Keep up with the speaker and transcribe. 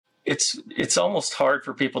It's almost hard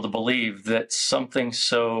for people to believe that something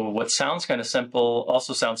what sounds kind of simple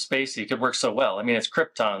also sounds spacey could work so well. I mean, it's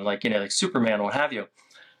Krypton, like Superman, what have you.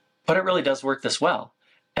 But it really does work this well.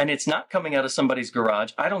 And it's not coming out of somebody's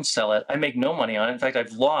garage. I don't sell it. I make no money on it. In fact,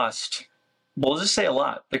 I've lost, well, let's just say a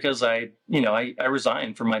lot, because I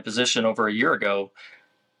resigned from my position over a year ago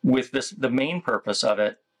with the main purpose of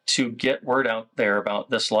it to get word out there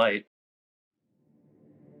about this light.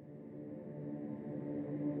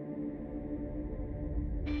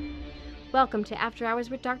 Welcome to After Hours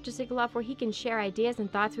with Dr. Sigaloff, where he can share ideas and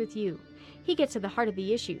thoughts with you. He gets to the heart of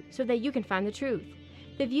the issue so that you can find the truth.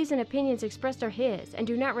 The views and opinions expressed are his and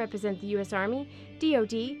do not represent the U.S. Army,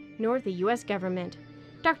 DoD, nor the U.S. government.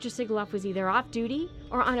 Dr. Sigaloff was either off duty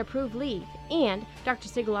or on approved leave, and Dr.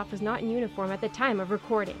 Sigaloff was not in uniform at the time of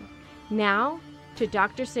recording. Now, to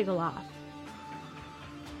Dr. Sigaloff.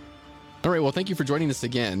 All right, well, thank you for joining us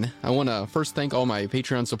again. I want to first thank all my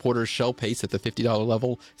Patreon supporters, Shell Pace at the $50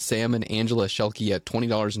 level, Sam and Angela Shelkey at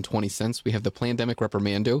 $20.20. We have the Plandemic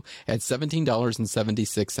Reprimando at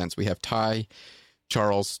 $17.76. We have Ty,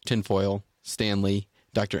 Charles, Tinfoil, Stanley,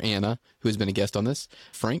 Dr. Anna, who has been a guest on this,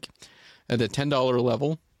 Frank. At the $10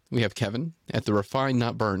 level, we have Kevin. At the Refine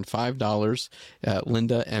Not Burned, $5,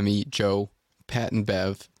 Linda, Emmy, Joe, Pat and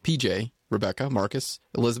Bev, PJ, Rebecca, Marcus,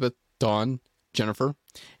 Elizabeth, Dawn, Jennifer.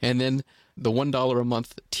 And then the $1 a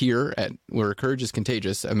month tier at where Courage is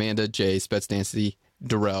Contagious, Amanda, Jay, Spets Dancy,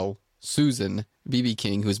 Darrell, Susan, BB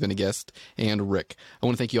King, who's been a guest, and Rick. I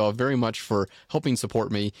want to thank you all very much for helping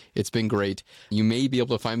support me. It's been great. You may be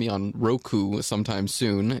able to find me on Roku sometime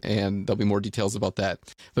soon, and there'll be more details about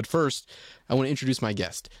that. But first, I want to introduce my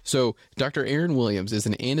guest. So, Dr. Aaron Williams is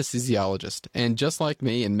an anesthesiologist, and just like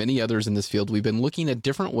me and many others in this field, we've been looking at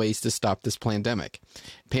different ways to stop this pandemic,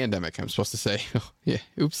 I'm supposed to say. Yeah,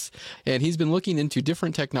 oops. And he's been looking into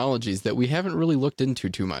different technologies that we haven't really looked into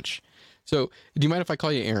too much. So, do you mind if I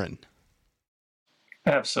call you Aaron?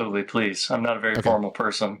 Absolutely, please. I'm not a very formal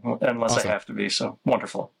person unless Awesome. I have to be, so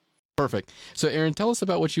wonderful. Perfect. So, Aaron, tell us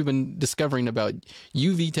about what you've been discovering about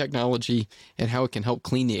UV technology and how it can help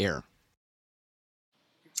clean the air.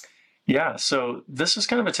 Yeah, so this is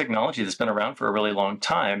kind of a technology that's been around for a really long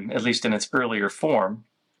time, at least in its earlier form.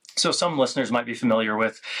 So some listeners might be familiar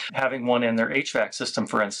with having one in their HVAC system,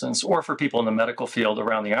 for instance, or for people in the medical field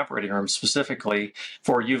around the operating room, specifically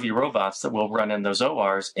for UV robots that will run in those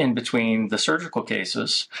ORs in between the surgical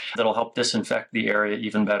cases that'll help disinfect the area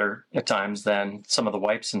even better at times than some of the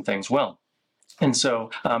wipes and things will. And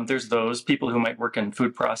so there's those people who might work in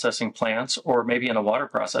food processing plants or maybe in a water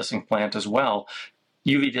processing plant as well.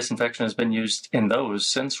 UV disinfection has been used in those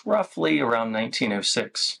since roughly around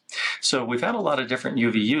 1906. So we've had a lot of different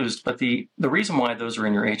UV used, but the reason why those are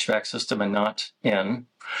in your HVAC system and not in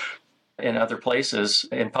other places,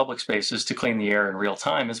 in public spaces to clean the air in real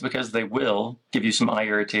time is because they will give you some eye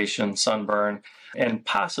irritation, sunburn, and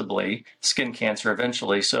possibly skin cancer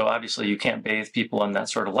eventually. So obviously you can't bathe people in that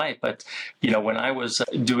sort of light. But, when I was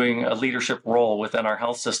doing a leadership role within our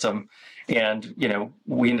health system, and,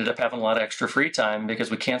 we ended up having a lot of extra free time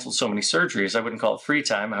because we canceled so many surgeries. I wouldn't call it free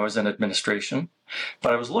time. I was in administration,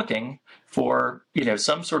 but I was looking for,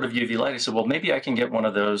 some sort of UV light. I said, well, maybe I can get one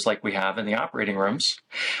of those like we have in the operating rooms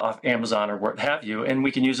off Amazon or what have you. And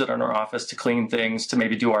we can use it in our office to clean things, to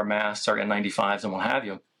maybe do our masks, our N95s and what have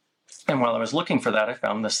you. And while I was looking for that, I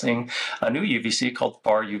found this thing, a new UVC called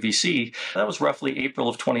FAR UVC. That was roughly April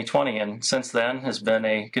of 2020. And since then has been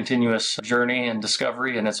a continuous journey and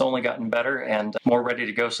discovery, and it's only gotten better and more ready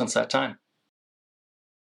to go since that time.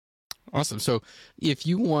 Awesome. So if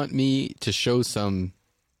you want me to show some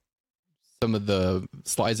of the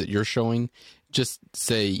slides that you're showing, just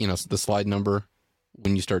say, the slide number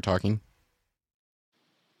when you start talking.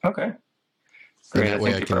 Okay. Great. I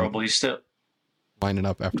way think you probably still line it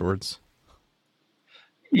up afterwards.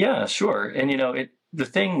 Yeah, sure. And, the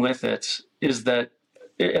thing with it is that,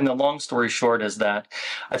 and the long story short is that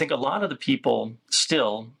I think a lot of the people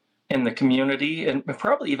still in the community, and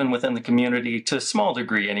probably even within the community to a small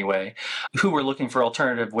degree anyway, who are looking for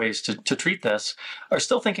alternative ways to treat this, are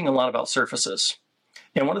still thinking a lot about surfaces.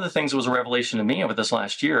 And one of the things that was a revelation to me over this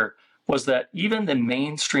last year was that even the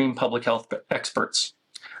mainstream public health experts,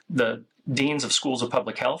 the deans of schools of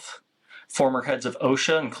public health, former heads of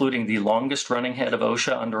OSHA, including the longest running head of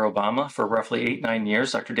OSHA under Obama for roughly 8-9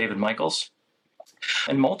 years, Dr. David Michaels,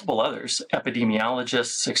 and multiple others,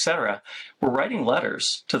 epidemiologists, etc., were writing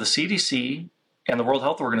letters to the CDC and the World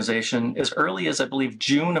Health Organization as early as, I believe,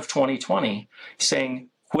 June of 2020, saying,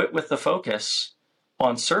 quit with the focus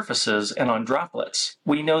on surfaces and on droplets.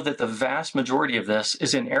 We know that the vast majority of this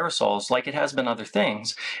is in aerosols like it has been other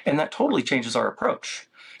things, and that totally changes our approach.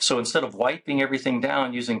 So instead of wiping everything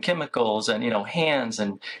down using chemicals and, hands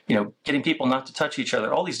and, getting people not to touch each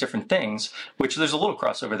other, all these different things, which there's a little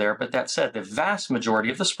crossover there. But that said, the vast majority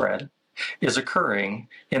of the spread is occurring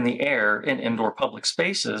in the air in indoor public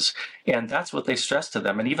spaces. And that's what they stressed to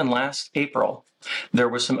them. And even last April, there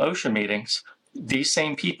was some OSHA meetings. These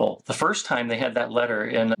same people, the first time they had that letter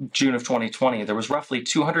in June of 2020, there was roughly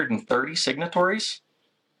 230 signatories,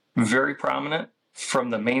 very prominent from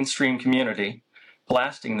the mainstream community,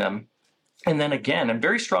 blasting them. And then again, in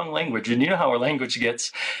very strong language, and you know how our language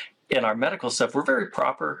gets in our medical stuff, we're very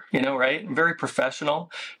proper, right? Very professional.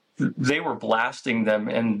 They were blasting them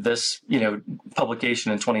in this,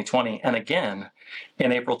 publication in 2020 and again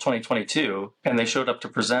in April 2022. And they showed up to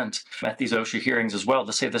present at these OSHA hearings as well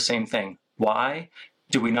to say the same thing. Why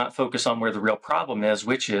do we not focus on where the real problem is,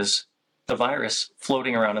 which is the virus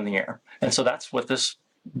floating around in the air? And so that's what this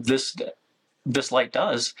light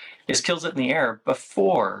does, is kills it in the air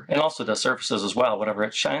before, and also does surfaces as well, whatever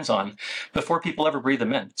it shines on, before people ever breathe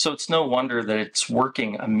them in. So it's no wonder that it's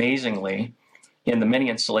working amazingly in the many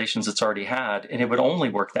installations it's already had, and it would only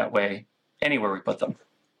work that way anywhere we put them.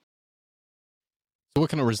 So what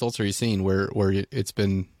kind of results are you seeing where it's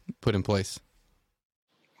been put in place?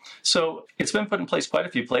 So it's been put in place quite a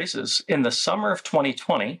few places. In the summer of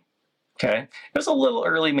 2020, it was a little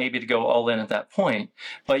early maybe to go all in at that point,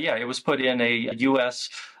 but yeah, it was put in a U.S.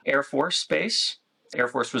 Air Force base, Air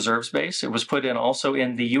Force Reserves base. It was put in also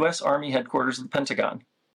in the U.S. Army headquarters of the Pentagon.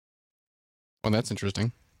 Well, that's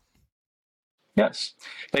interesting. Yes,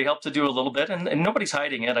 they helped to do a little bit, and nobody's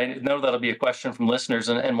hiding it. I know that'll be a question from listeners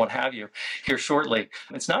and what have you here shortly.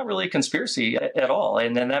 It's not really a conspiracy at all,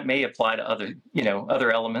 and then that may apply to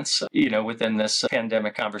other elements, within this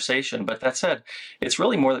pandemic conversation. But that said, it's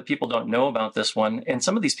really more that people don't know about this one, and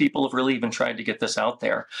some of these people have really even tried to get this out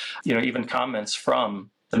there. Even comments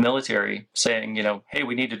from the military saying, hey,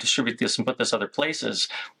 we need to distribute this and put this other places.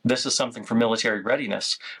 This is something for military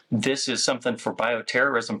readiness. This is something for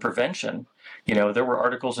bioterrorism prevention. There were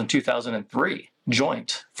articles in 2003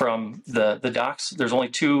 joint from the docs. There's only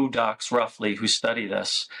 2 docs roughly who study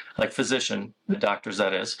this, like physician doctors,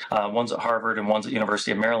 that is. One's at Harvard and one's at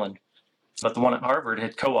University of Maryland. But the one at Harvard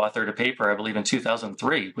had co-authored a paper, I believe in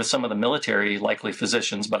 2003, with some of the military, likely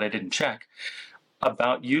physicians, but I didn't check,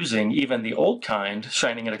 about using even the old kind,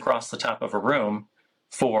 shining it across the top of a room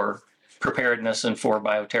for preparedness and for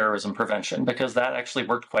bioterrorism prevention, because that actually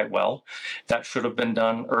worked quite well. That should have been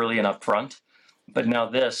done early and upfront. But now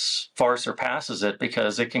this far surpasses it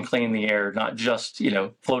because it can clean the air, not just,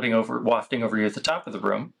 wafting over you at the top of the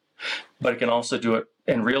room, but it can also do it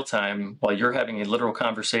in real time while you're having a literal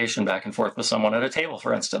conversation back and forth with someone at a table,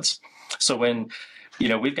 for instance. So when,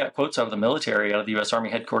 we've got quotes out of the military, out of the U.S. Army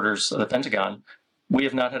headquarters of the Pentagon, we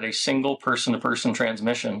have not had a single person-to-person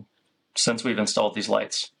transmission since we've installed these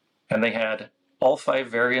lights. And they had all 5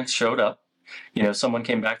 variants showed up. Someone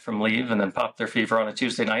came back from leave and then popped their fever on a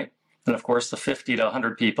Tuesday night. And of course, the 50 to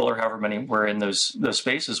 100 people or however many were in those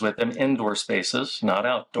spaces with them, indoor spaces, not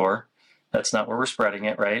outdoor. That's not where we're spreading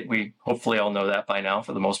it, right? We hopefully all know that by now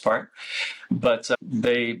for the most part. But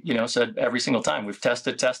they, said every single time we've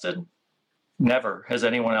tested, never has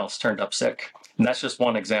anyone else turned up sick. And that's just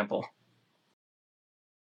one example.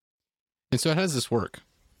 And so how does this work?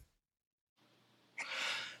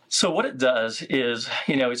 So what it does is,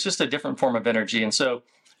 it's just a different form of energy. And so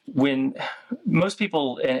when most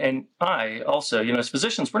people, and I also, as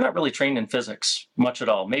physicians, we're not really trained in physics much at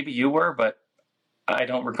all. Maybe you were, but I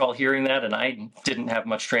don't recall hearing that, and I didn't have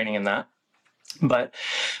much training in that. But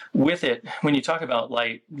with it, when you talk about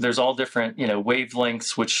light, there's all different,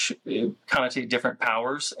 wavelengths, which connotate different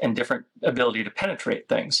powers and different ability to penetrate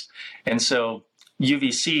things. And so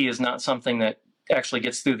UVC is not something that actually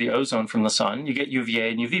gets through the ozone from the sun. You get UVA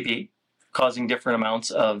and UVB, causing different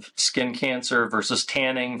amounts of skin cancer versus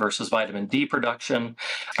tanning versus vitamin D production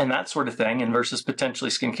and that sort of thing, and versus potentially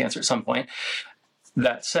skin cancer at some point.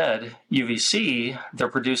 That said, UVC, they're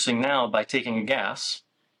producing now by taking a gas,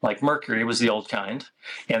 like mercury was the old kind,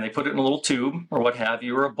 and they put it in a little tube or what have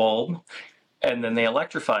you, or a bulb, and then they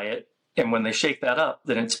electrify it. And when they shake that up,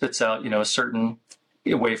 then it spits out, a certain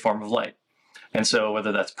waveform of light. And so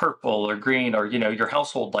whether that's purple or green or, your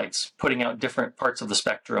household lights putting out different parts of the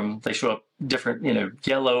spectrum, they show up different,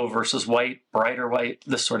 yellow versus white, brighter white,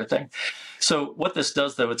 this sort of thing. So what this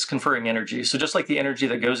does, though, it's conferring energy. So just like the energy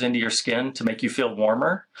that goes into your skin to make you feel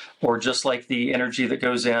warmer, or just like the energy that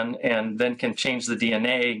goes in and then can change the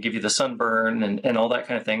DNA and give you the sunburn and all that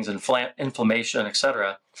kind of things, and inflammation,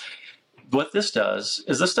 etc. What this does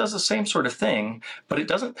is this does the same sort of thing, but it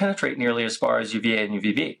doesn't penetrate nearly as far as UVA and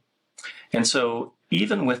UVB. And so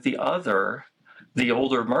even with the older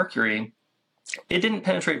mercury, It didn't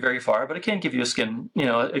penetrate very far, but it can give you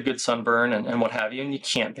a good sunburn and what have you, and you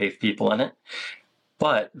can't bathe people in it.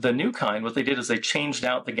 But the new kind, what they did is they changed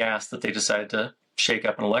out the gas that they decided to shake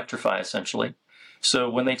up and electrify, essentially. So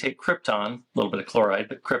when they take Krypton, a little bit of chloride,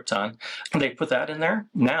 but Krypton, and they put that in there,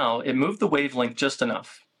 now it moved the wavelength just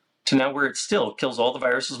enough to now where it still kills all the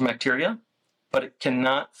viruses and bacteria, but it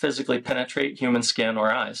cannot physically penetrate human skin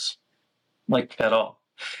or eyes, like at all.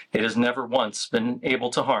 It has never once been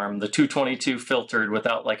able to harm the 222 filtered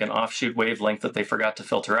without like an offshoot wavelength that they forgot to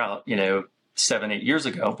filter out, 7-8 years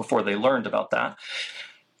ago before they learned about that.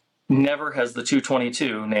 Never has the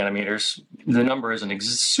 222 nanometers, the number isn't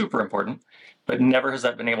super important, but never has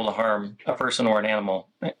that been able to harm a person or an animal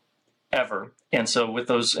ever. And so with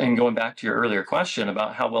those, and going back to your earlier question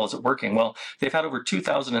about how well is it working, well, they've had over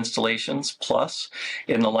 2,000 installations plus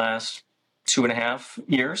in the last 2.5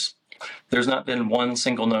 years. There's not been one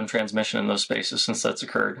single known transmission in those spaces since that's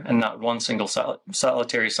occurred, and not one single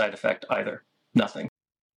solitary side effect either. Nothing.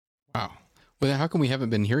 Wow. Well, how come we haven't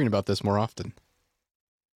been hearing about this more often?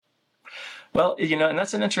 Well, and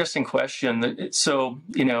that's an interesting question. So,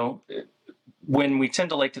 when we tend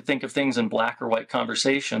to like to think of things in black or white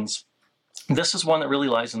conversations, this is one that really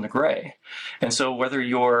lies in the gray. And so whether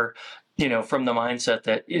you're, from the mindset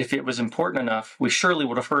that if it was important enough, we surely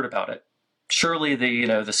would have heard about it. Surely the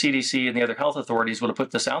CDC and the other health authorities would have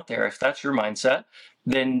put this out there. If that's your mindset,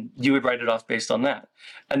 then you would write it off based on that.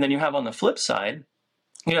 And then you have on the flip side,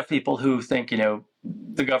 you have people who think,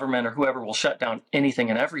 the government or whoever will shut down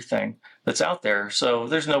anything and everything that's out there. So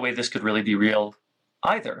there's no way this could really be real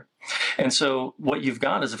either. And so what you've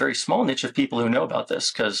got is a very small niche of people who know about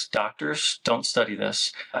this, because doctors don't study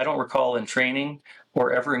this. I don't recall in training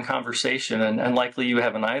or ever in conversation, and likely you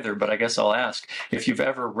haven't either, but I guess I'll ask if you've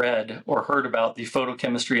ever read or heard about the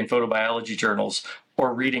photochemistry and photobiology journals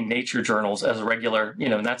or reading nature journals as a regular,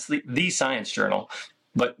 and that's the science journal.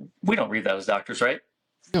 But we don't read that as doctors, right?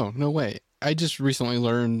 No way. I just recently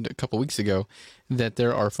learned a couple weeks ago that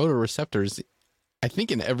there are photoreceptors, I think,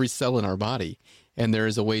 in every cell in our body. And there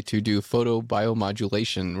is a way to do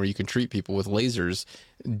photobiomodulation where you can treat people with lasers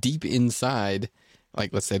deep inside,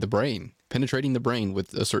 like, let's say, the brain, penetrating the brain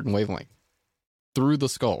with a certain wavelength through the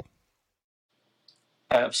skull.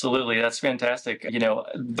 Absolutely. That's fantastic.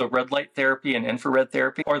 The red light therapy and infrared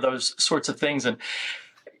therapy or those sorts of things. And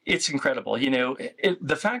it's incredible.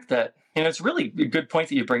 The fact that, it's really a good point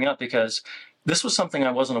that you bring up, because this was something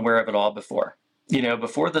I wasn't aware of at all before.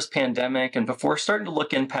 Before this pandemic and before starting to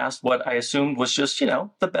look in past what I assumed was just,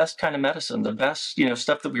 the best kind of medicine, the best,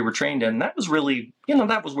 stuff that we were trained in. That was really,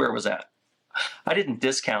 that was where it was at. I didn't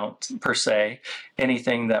discount, per se,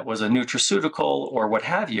 anything that was a nutraceutical or what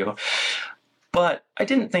have you, but I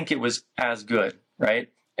didn't think it was as good, right,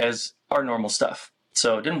 as our normal stuff.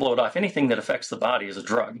 So it didn't blow it off. Anything that affects the body is a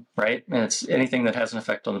drug, right? And it's anything that has an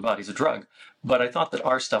effect on the body is a drug. But I thought that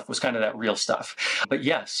our stuff was kind of that real stuff. But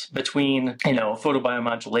yes, between,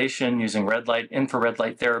 photobiomodulation, using red light, infrared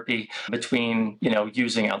light therapy, between,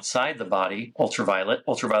 using outside the body,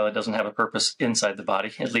 ultraviolet doesn't have a purpose inside the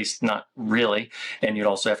body, at least not really. And you'd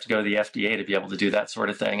also have to go to the FDA to be able to do that sort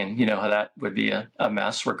of thing. And you know how that would be a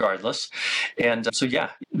mess regardless. And so,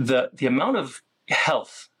 yeah, the amount of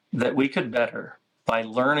health that we could better by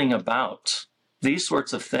learning about these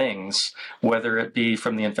sorts of things, whether it be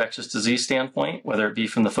from the infectious disease standpoint, whether it be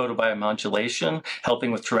from the photobiomodulation,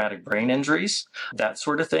 helping with traumatic brain injuries, that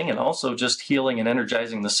sort of thing, and also just healing and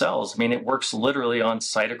energizing the cells. I mean, it works literally on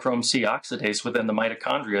cytochrome C oxidase within the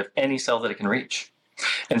mitochondria of any cell that it can reach.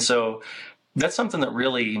 And so that's something that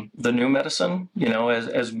really, the new medicine,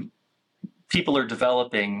 as people are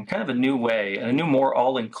developing kind of a new way, and a new, more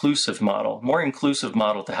all-inclusive model, more inclusive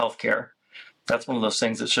model to healthcare. That's one of those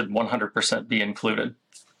things that should 100% be included.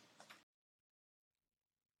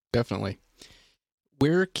 Definitely.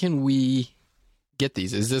 Where can we get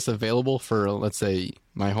these? Is this available for, let's say,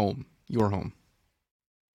 my home, your home?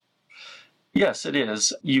 Yes, it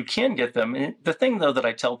is. You can get them. And the thing, though, that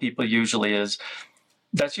I tell people usually is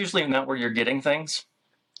that's usually not where you're getting things.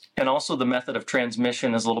 And also the method of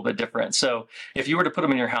transmission is a little bit different. So if you were to put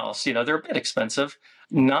them in your house, they're a bit expensive.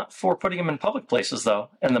 Not for putting them in public places, though.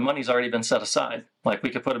 And the money's already been set aside. Like we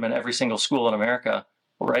could put them in every single school in America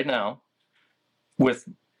right now with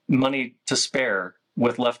money to spare,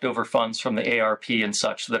 with leftover funds from the ARP and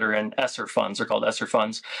such that are in ESSER funds, are called ESSER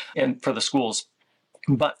funds, and for the schools.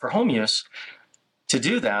 But for home use, to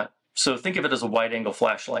do that, so think of it as a wide-angle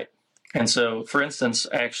flashlight. And so, for instance,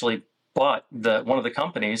 I actually bought one of the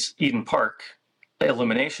companies, Eden Park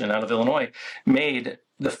Illumination out of Illinois, made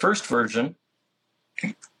the first version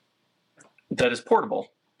that is portable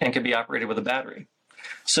and can be operated with a battery.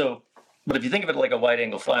 So, but if you think of it like a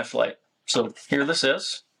wide-angle flashlight, So here this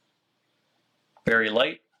is, very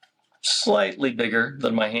light, slightly bigger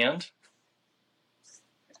than my hand.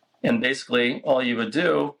 And basically all you would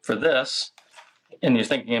do for this, and you're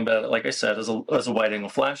thinking about it, like I said, as a wide angle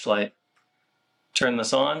flashlight, turn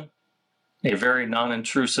this on, a very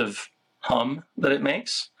non-intrusive hum that it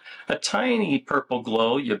makes, a tiny purple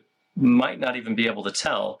glow. You might not even be able to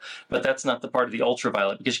tell, but that's not the part of the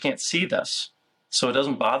ultraviolet because you can't see this. So it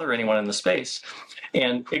doesn't bother anyone in the space.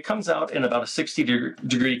 And it comes out in about a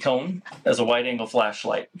 60-degree cone as a wide angle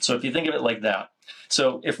flashlight. So if you think of it like that.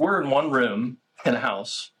 So if we're in one room in a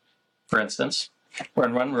house, for instance, we're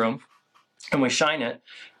in one room and we shine it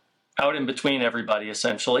out in between everybody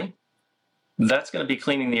essentially, that's going to be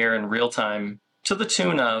cleaning the air in real time to the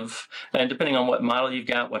tune of, and depending on what model you've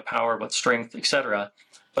got, what power, what strength, etc.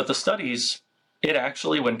 But the studies, it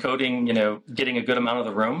actually, when coating, getting a good amount of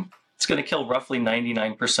the room, it's going to kill roughly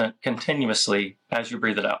 99% continuously as you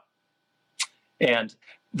breathe it out. And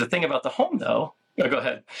the thing about the home, though, go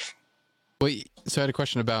ahead. Wait, so I had a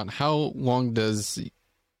question about how long did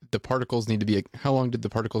the particles need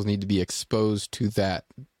to be exposed to that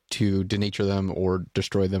to denature them or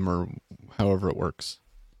destroy them or however it works?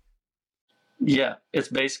 Yeah, it's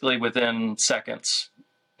basically within seconds,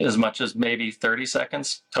 as much as maybe 30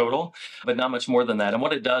 seconds total, but not much more than that. And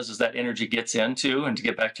what it does is that energy gets into, and to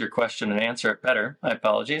get back to your question and answer it better, my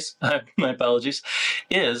apologies,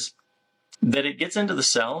 is that it gets into the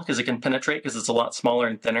cell because it can penetrate because it's a lot smaller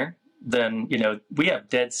and thinner than, we have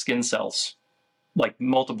dead skin cells, like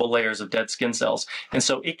multiple layers of dead skin cells. And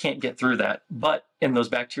so it can't get through that. But in those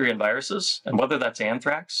bacteria and viruses, and whether that's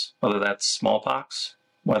anthrax, whether that's smallpox,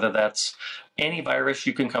 whether that's any virus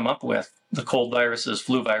you can come up with, the cold viruses,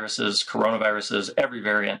 flu viruses, coronaviruses, every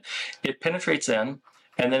variant, it penetrates in,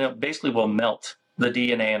 and then it basically will melt the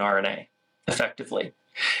DNA and RNA effectively.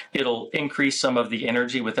 It'll increase some of the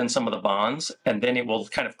energy within some of the bonds, and then it will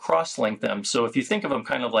kind of cross-link them. So if you think of them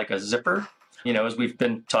kind of like a zipper, as we've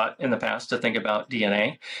been taught in the past to think about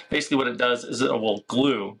DNA, basically what it does is it will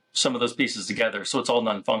glue some of those pieces together so it's all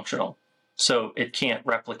non-functional. So it can't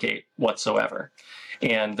replicate whatsoever.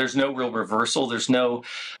 And there's no real reversal. There's no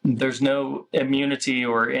immunity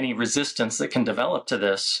or any resistance that can develop to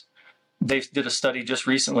this. They did a study just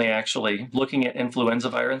recently, actually, looking at influenza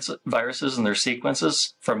viruses and their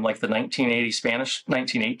sequences from like the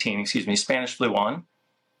 1918 Spanish flu on.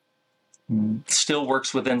 Still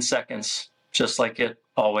works within seconds, just like it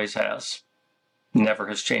always has. Never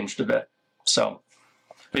has changed a bit. So,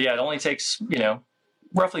 but yeah, it only takes,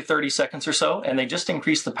 roughly 30 seconds or so, and they just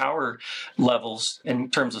increase the power levels in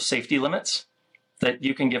terms of safety limits that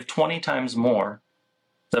you can give 20 times more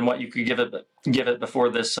than what you could give it before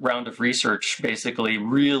this round of research basically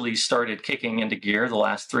really started kicking into gear the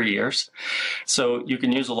last 3 years. So you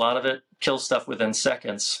can use a lot of it, kill stuff within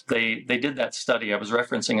seconds. They did that study. I was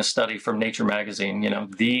referencing a study from Nature magazine,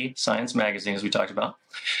 the science magazine, as we talked about.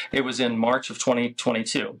 It was in March of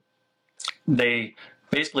 2022. They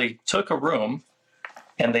basically took a room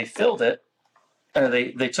and they filled it,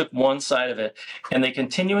 they took one side of it, and they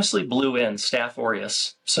continuously blew in Staph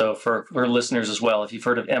aureus. So for listeners as well, if you've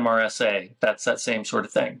heard of MRSA, that's that same sort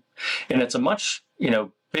of thing. And it's a much,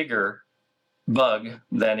 bigger bug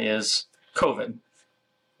than is COVID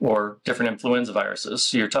or different influenza viruses.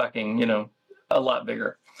 So you're talking, a lot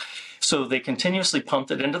bigger. So they continuously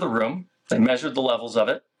pumped it into the room. They measured the levels of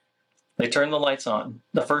it. They turned the lights on.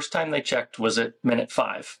 The first time they checked was at minute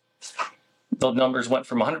 5. The numbers went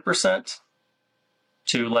from 100%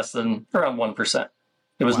 to less than around 1%.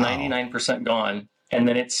 It was 99% gone, and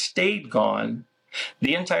then it stayed gone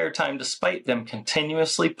the entire time despite them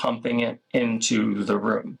continuously pumping it into the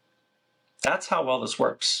room. That's how well this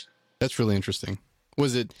works. That's really interesting.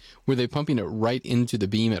 Were they pumping it right into the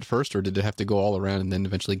beam at first, or did it have to go all around and then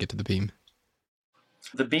eventually get to the beam?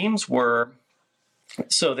 The beams were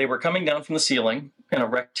coming down from the ceiling in a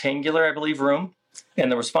rectangular, I believe, room.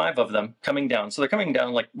 And there was 5 of them coming down. So they're coming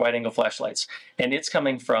down like wide angle flashlights. And it's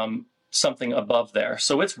coming from something above there.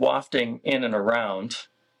 So it's wafting in and around.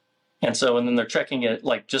 And then they're checking it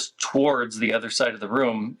like just towards the other side of the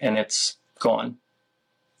room, and it's gone.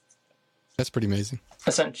 That's pretty amazing.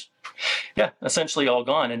 Essentially all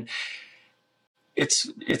gone. And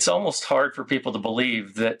it's almost hard for people to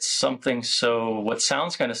believe that something what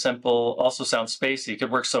sounds kind of simple also sounds spacey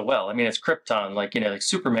could work so well. I mean, it's Krypton, like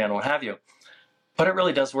Superman, what have you. But it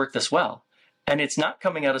really does work this well. And it's not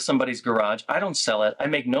coming out of somebody's garage. I don't sell it. I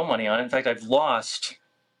make no money on it. In fact, I've lost,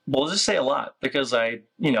 we'll just say a lot, because I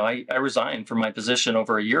resigned from my position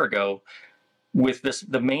over a year ago with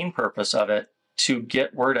the main purpose of it to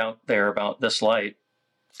get word out there about this light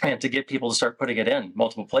and to get people to start putting it in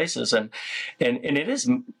multiple places. And it is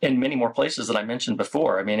in many more places that I mentioned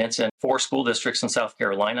before. I mean, it's in 4 school districts in South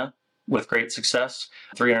Carolina with great success,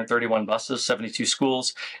 331 buses, 72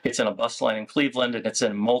 schools. It's in a bus line in Cleveland, and it's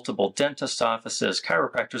in multiple dentist offices,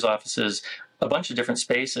 chiropractors' offices, a bunch of different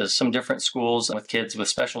spaces, some different schools with kids with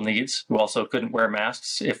special needs who also couldn't wear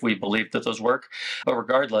masks if we believed that those work. But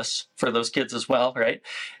regardless, for those kids as well, right?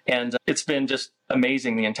 And it's been just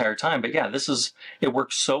amazing the entire time. But yeah, it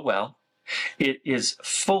works so well. It is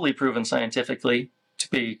fully proven scientifically to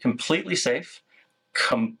be completely safe.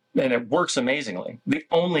 And it works amazingly. The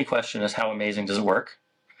only question is, how amazing does it work?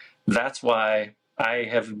 That's why I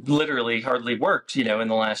have literally hardly worked, in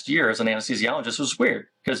the last year as an anesthesiologist. It was weird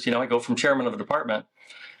because, I go from chairman of a department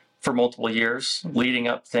for multiple years, leading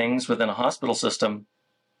up things within a hospital system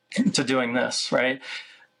to doing this, right?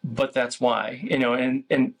 But that's why,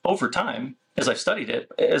 and over time, as I've studied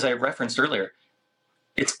it, as I referenced earlier,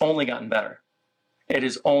 it's only gotten better. It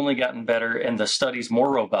has only gotten better, and the study's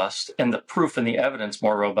more robust, and the proof and the evidence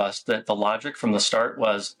more robust. That the logic from the start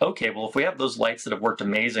was, okay, well, if we have those lights that have worked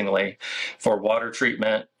amazingly for water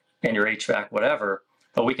treatment and your HVAC, whatever,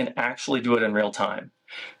 but we can actually do it in real time,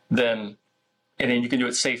 then you can do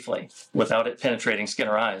it safely without it penetrating skin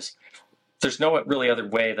or eyes. There's no really other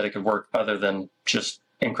way that it could work other than just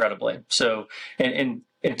incredibly. So, and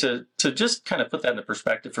to just kind of put that into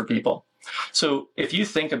perspective for people. So if you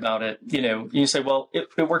think about it, you say, well,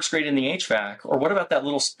 it works great in the HVAC, or what about that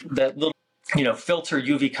little filter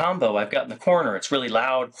UV combo I've got in the corner? It's really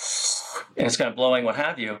loud and it's kind of blowing, what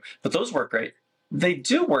have you, but those work great. They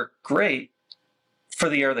do work great for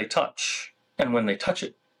the air they touch and when they touch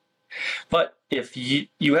it. But if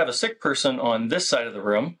you have a sick person on this side of the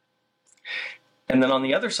room, and then on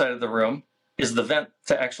the other side of the room is the vent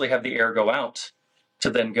to actually have the air go out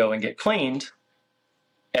to then go and get cleaned,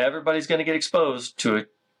 everybody's going to get exposed to a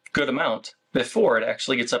good amount before it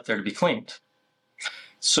actually gets up there to be cleaned.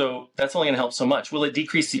 So that's only going to help so much. Will it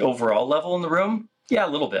decrease the overall level in the room? Yeah, a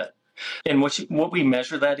little bit. And what we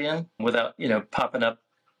measure that in, without popping up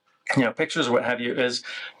pictures or what have you, is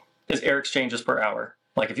air exchanges per hour.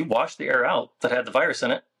 Like if you wash the air out that had the virus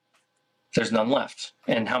in it, there's none left.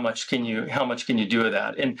 And how much can you do with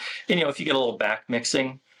that? And if you get a little back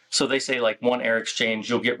mixing, so they say like one air exchange,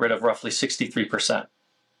 you'll get rid of roughly 63%.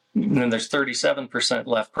 And then there's 37%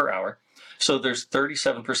 left per hour. So there's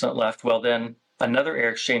 37% left. Well, then another air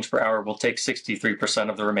exchange per hour will take 63%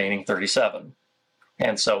 of the remaining 37,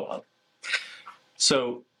 and so on.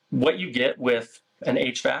 So what you get with an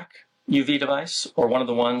HVAC UV device, or one of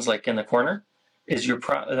the ones like in the corner, is in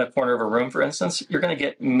the corner of a room, for instance, you're going to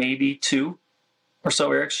get maybe 2 or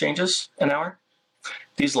so air exchanges an hour.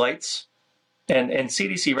 These lights and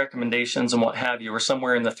CDC recommendations and what have you are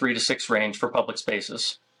somewhere in the 3 to 6 range for public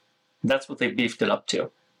spaces. That's what they beefed it up to.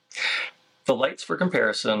 The lights, for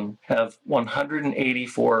comparison, have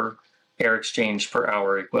 184 air exchange per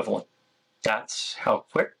hour equivalent. That's how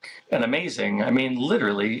quick and amazing. I mean,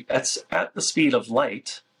 literally, it's at the speed of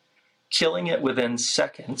light, killing it within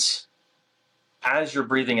seconds as you're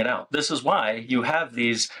breathing it out. This is why you have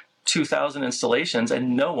these 2,000 installations,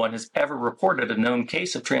 and no one has ever reported a known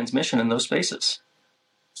case of transmission in those spaces.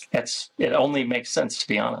 It only makes sense, to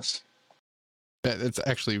be honest. That's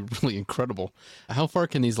actually really incredible. How far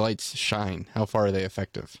can these lights shine? How far are they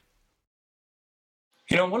effective?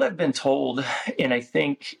 What I've been told, and I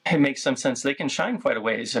think it makes some sense, they can shine quite a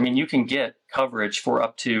ways. I mean, you can get coverage for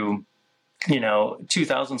up to,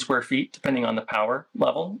 2,000 square feet, depending on the power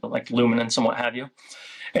level, like luminance and what have you.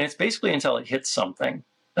 And it's basically until it hits something,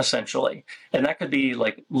 essentially. And that could be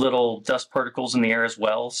like little dust particles in the air as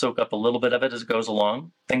well, soak up a little bit of it as it goes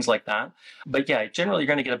along, things like that. But yeah, generally you're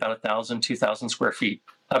going to get about 1,000, 2,000 square feet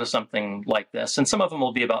out of something like this. And some of them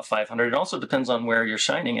will be about 500. It also depends on where you're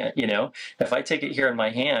shining it. If I take it here in my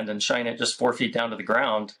hand and shine it just 4 feet down to the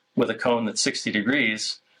ground with a cone that's 60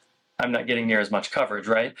 degrees, I'm not getting near as much coverage,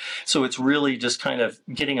 right? So it's really just kind of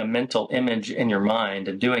getting a mental image in your mind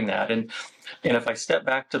and doing that. And if I step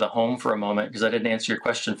back to the home for a moment, because I didn't answer your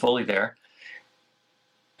question fully there,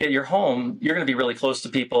 at your home, you're going to be really close to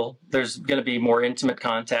people. There's going to be more intimate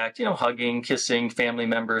contact, hugging, kissing, family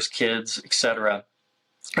members, kids, etc.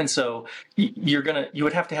 And so you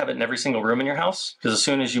would have to have it in every single room in your house, because as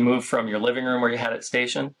soon as you move from your living room where you had it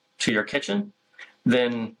stationed to your kitchen,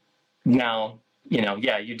 then now,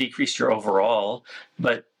 you decrease your overall,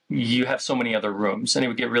 but you have so many other rooms, and it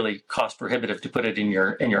would get really cost prohibitive to put it in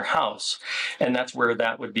your house. And that's where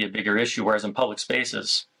that would be a bigger issue. Whereas in public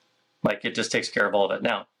spaces, like, it just takes care of all of it.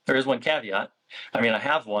 Now, there is one caveat. I mean, I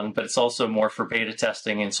have one, but it's also more for beta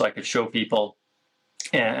testing, and so I could show people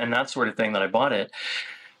and that sort of thing that I bought it.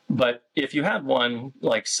 But if you had one,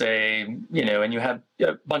 like say, and you had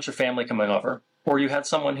a bunch of family coming over, or you had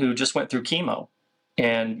someone who just went through chemo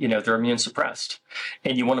and, they're immune suppressed,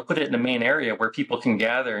 and you want to put it in a main area where people can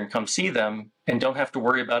gather and come see them and don't have to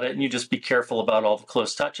worry about it. And you just be careful about all the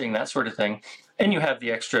close touching, that sort of thing. And you have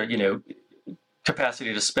the extra,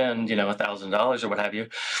 capacity to spend, $1,000 or what have you,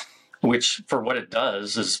 which for what it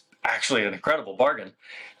does is actually an incredible bargain.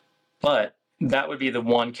 But that would be the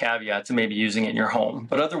one caveat to maybe using it in your home.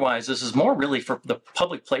 But otherwise, this is more really for the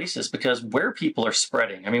public places, because where people are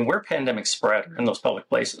spreading, where pandemics spread are in those public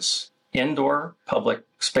places, indoor public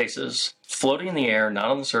spaces, floating in the air, not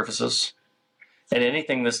on the surfaces. And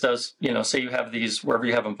anything this does, say you have these wherever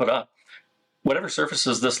you have them put up, whatever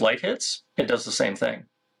surfaces this light hits, it does the same thing.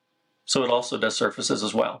 So it also does surfaces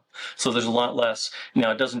as well. So there's a lot less.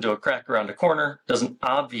 Now, it doesn't do a crack around a corner, doesn't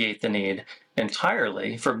obviate the need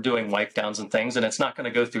entirely for doing wipe downs and things, and it's not going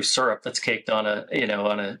to go through syrup that's caked on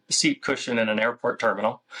a seat cushion in an airport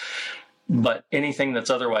terminal. But anything that's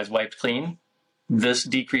otherwise wiped clean, this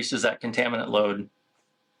decreases that contaminant load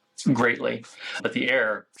greatly. But the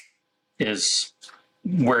air is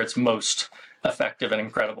where it's most effective and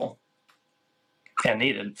incredible, and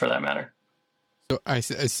needed for that matter. So I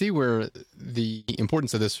see where the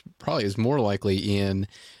importance of this probably is more likely in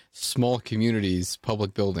small communities,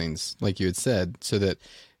 public buildings, like you had said, so that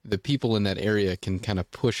the people in that area can kind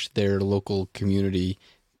of push their local community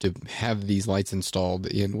to have these lights installed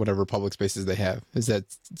in whatever public spaces they have. Does that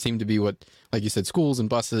seem to be what, like you said, schools and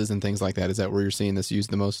buses and things like that? Is that where you're seeing this used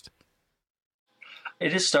the most?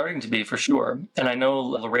 It is starting to be, for sure. And I know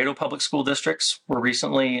Laredo Public School Districts were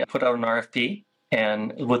recently put out an RFP,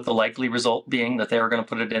 and with the likely result being that they were going to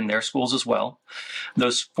put it in their schools as well.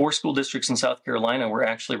 Those 4 school districts in South Carolina were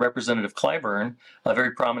actually Representative Clyburn, a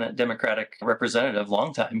very prominent Democratic representative,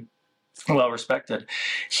 long time, well respected.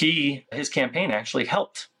 His campaign actually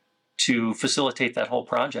helped to facilitate that whole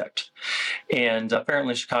project. And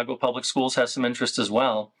apparently Chicago Public Schools has some interest as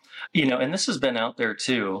well. And this has been out there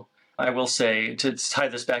too. I will say, to tie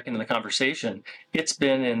this back into the conversation, it's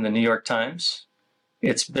been in the New York Times.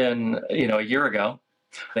 It's been, a year ago,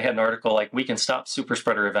 they had an article like "We Can Stop Super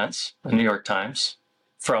Spreader Events," the New York Times,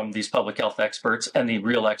 from these public health experts and the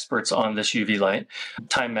real experts on this UV light.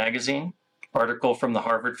 Time Magazine, article from the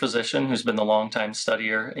Harvard physician who's been the longtime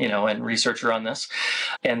studier, and researcher on this.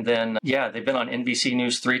 And then, they've been on NBC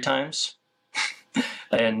News 3 times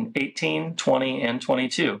in 18, 20, and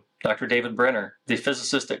 22. Dr. David Brenner, the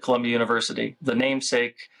physicist at Columbia University, the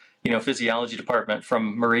namesake physiology department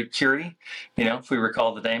from Marie Curie, if we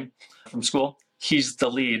recall the name from school. He's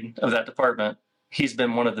the lead of that department. He's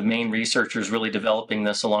been one of the main researchers really developing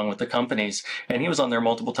this along with the companies, and he was on there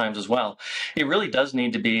multiple times as well. It really does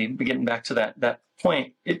need to be, getting back to that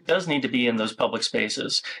point, it does need to be in those public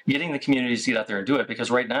spaces, getting the communities to get out there and do it,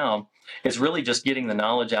 because right now it's really just getting the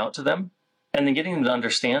knowledge out to them and then getting them to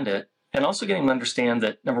understand it, and also getting them to understand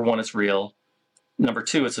that, number one, it's real, number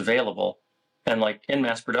two, it's available. And like in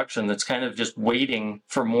mass production, that's kind of just waiting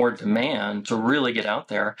for more demand to really get out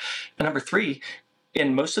there. And number three,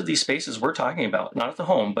 in most of these spaces we're talking about, not at the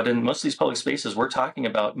home, but in most of these public spaces, we're talking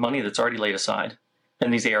about money that's already laid aside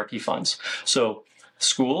in these ARP funds. So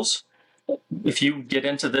schools, if you get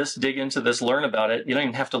into this, dig into this, learn about it, you don't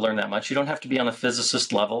even have to learn that much. You don't have to be on a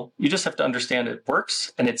physicist level. You just have to understand it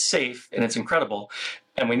works and it's safe and it's incredible.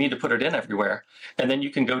 And we need to put it in everywhere. And then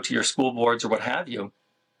you can go to your school boards or what have you.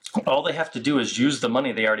 All they have to do is use the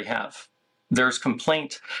money they already have. There's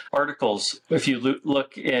complaint articles. If you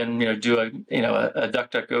look in, do a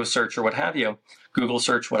DuckDuckGo search or what have you, Google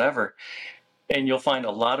search, whatever, and you'll find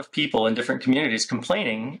a lot of people in different communities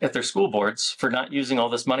complaining at their school boards for not using all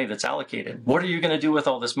this money that's allocated. What are you going to do with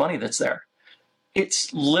all this money that's there?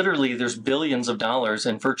 It's literally, there's billions of dollars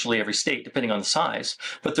in virtually every state, depending on the size,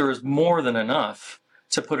 but there is more than enough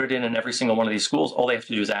to put it in every single one of these schools. All they have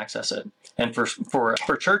to do is access it. And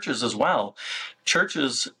for churches as well,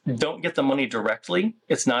 churches don't get the money directly.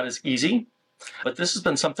 It's not as easy. But this has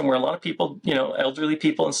been something where a lot of people, elderly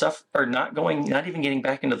people and stuff, are not even getting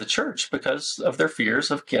back into the church because of their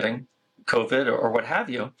fears of getting COVID or what have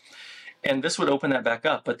you. And this would open that back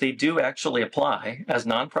up. But they do actually apply as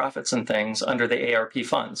nonprofits and things under the ARP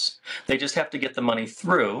funds. They just have to get the money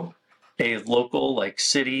through a local, like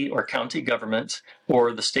city or county government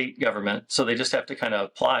or the state government. So they just have to kind of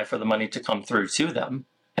apply for the money to come through to them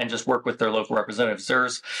and just work with their local representatives.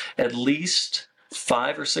 There's at least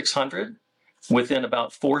 500 or 600 within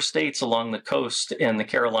about 4 states along the coast in the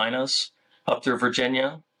Carolinas, up through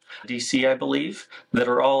Virginia, DC, I believe, that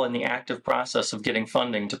are all in the active process of getting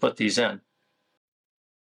funding to put these in.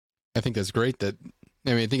 I think that's great that I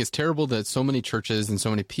mean, I think it's terrible that so many churches and so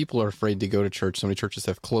many people are afraid to go to church. So many churches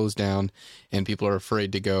have closed down and people are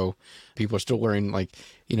afraid to go. People are still wearing, like,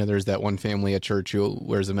 there's that one family at church who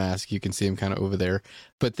wears a mask. You can see him kind of over there.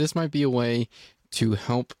 But this might be a way to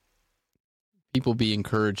help people be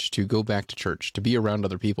encouraged to go back to church, to be around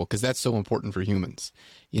other people, because that's so important for humans.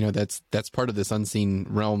 That's part of this unseen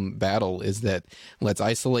realm battle, is that let's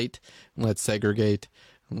isolate, let's segregate,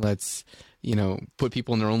 let's put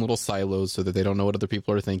people in their own little silos so that they don't know what other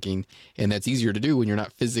people are thinking. And that's easier to do when you're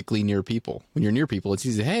not physically near people. When you're near people, it's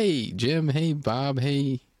easy. Hey, Jim. Hey, Bob.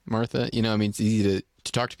 Hey, Martha. It's easy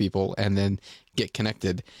to talk to people and then get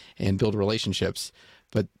connected and build relationships.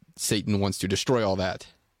 But Satan wants to destroy all that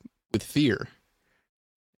with fear.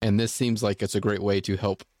 And this seems like it's a great way to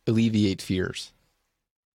help alleviate fears.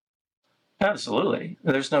 Absolutely.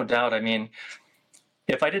 There's no doubt. I mean,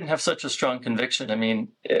 if I didn't have such a strong conviction,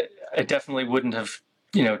 I definitely wouldn't have,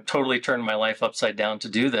 totally turned my life upside down to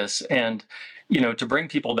do this. And, to bring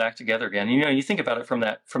people back together again. You think about it from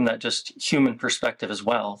that just human perspective as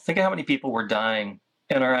well. Think of how many people were dying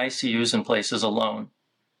in our ICUs and places alone.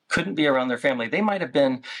 Couldn't be around their family. They might have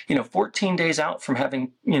been, 14 days out from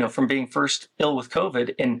having, from being first ill with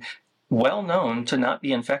COVID and well known to not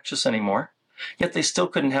be infectious anymore. Yet they still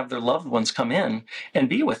couldn't have their loved ones come in and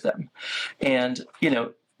be with them. And,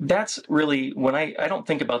 that's really when I don't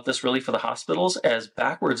think about this really for the hospitals, as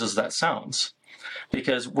backwards as that sounds,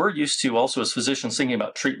 because we're used to also as physicians thinking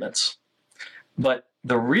about treatments. But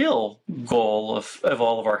the real goal of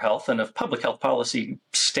all of our health and of public health policy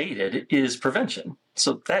stated is prevention.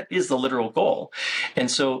 So that is the literal goal. And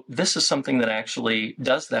so this is something that actually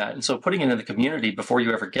does that. And so putting it in the community before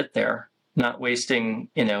you ever get there, not wasting,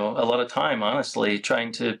 a lot of time, honestly,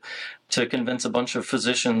 trying to convince a bunch of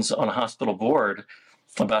physicians on a hospital board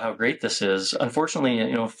about how great this is. Unfortunately,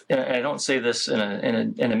 I don't say this in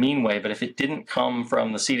a mean way, but if it didn't come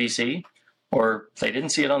from the CDC or they didn't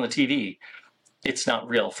see it on the TV, it's not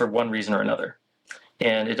real for one reason or another.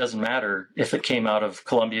 And it doesn't matter if it came out of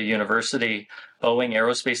Columbia University, Boeing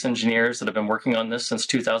aerospace engineers that have been working on this since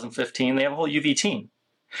 2015. They have a whole UV team.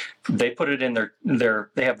 They put it in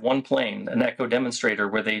they have one plane, an Echo demonstrator,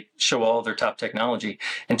 where they show all their top technology.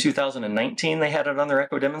 In 2019, they had it on their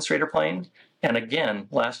Echo demonstrator plane. And again,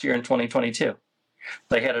 last year in 2022,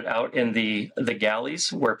 they had it out in the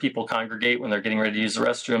galleys where people congregate when they're getting ready to use the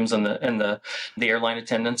restrooms and the airline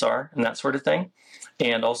attendants are and that sort of thing.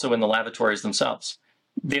 And also in the lavatories themselves.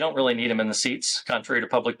 They don't really need them in the seats, contrary to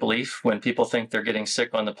public belief. When people think they're getting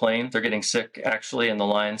sick on the plane, they're getting sick actually in the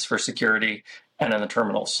lines for security and in the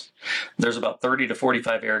terminals. There's about 30 to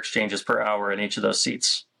 45 air exchanges per hour in each of those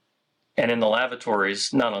seats. And in the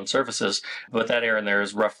lavatories, not on surfaces, but that air in there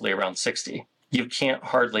is roughly around 60. You can't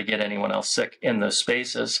hardly get anyone else sick in those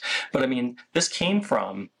spaces. But this came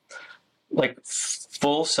from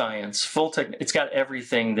full science, full tech. It's got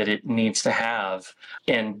everything that it needs to have.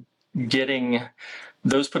 And getting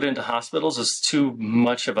those put into hospitals is too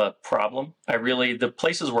much of a problem. The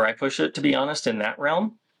places where I push it, to be honest, in that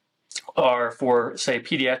realm are for, say,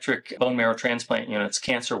 pediatric bone marrow transplant units,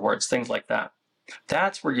 cancer wards, things like that.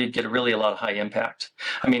 That's where you get really a lot of high impact.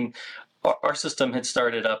 Our system had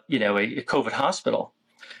started up, a COVID hospital.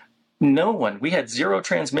 We had zero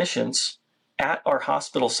transmissions at our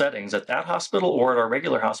hospital settings, at that hospital or at our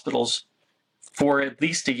regular hospitals, for at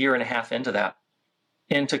least a year and a half into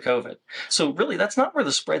COVID. So really, that's not where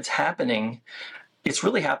the spread's happening. It's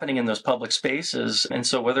really happening in those public spaces. And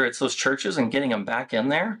so whether it's those churches and getting them back in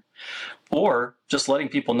there, or just letting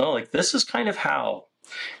people know, this is kind of how,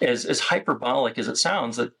 as hyperbolic as it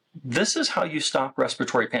sounds, that this is how you stop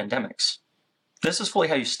respiratory pandemics. This is fully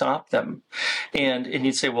how you stop them. And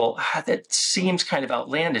you'd say, well, that seems kind of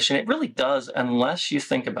outlandish. And it really does, unless you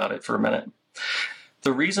think about it for a minute.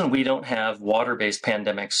 The reason we don't have water-based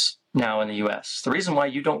pandemics now in the U.S., the reason why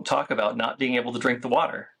you don't talk about not being able to drink the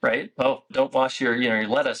water, right? Oh, don't wash your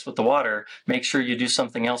lettuce with the water. Make sure you do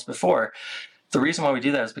something else before. The reason why we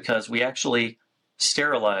do that is because we actually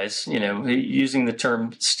sterilize, using the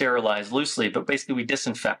term sterilize loosely, but basically we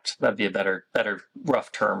disinfect. That'd be a better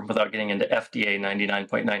rough term without getting into FDA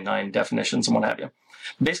 99.99 definitions and what have you.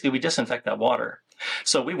 Basically, we disinfect that water.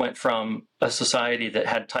 So we went from a society that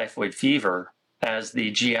had typhoid fever as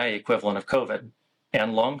the GI equivalent of COVID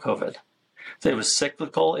and long COVID. So it was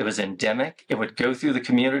cyclical, it was endemic, it would go through the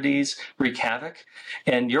communities, wreak havoc,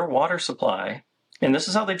 and your water supply, and this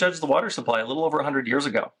is how they judged the water supply a little over 100 years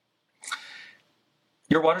ago.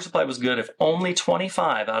 Your water supply was good if only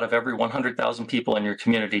 25 out of every 100,000 people in your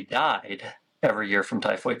community died every year from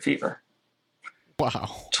typhoid fever.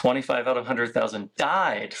 Wow. 25 out of 100,000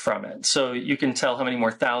 died from it. So you can tell how many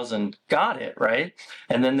more thousand got it, right?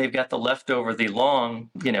 And then they've got the leftover, the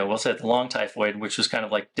long, we'll say the long typhoid, which was kind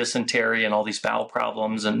of like dysentery and all these bowel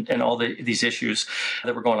problems and all these issues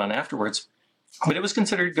that were going on afterwards. But it was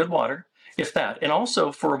considered good water, if that. And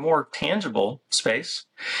also for a more tangible space,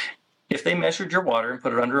 if they measured your water and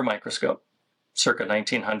put it under a microscope, circa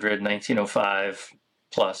 1900, 1905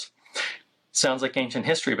 plus, sounds like ancient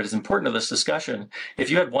history, but it's important to this discussion. If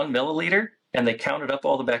you had 1 milliliter and they counted up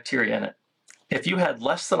all the bacteria in it, if you had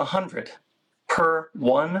less than 100 per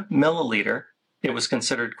 1 milliliter, it was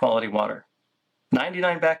considered quality water.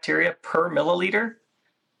 99 bacteria per milliliter,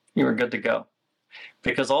 you were good to go.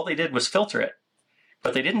 Because all they did was filter it,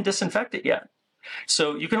 but they didn't disinfect it yet.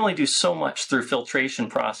 So you can only do so much through filtration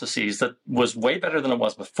processes that was way better than it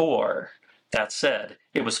was before. That said,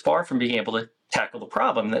 it was far from being able to tackle the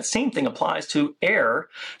problem. That same thing applies to air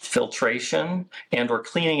filtration and or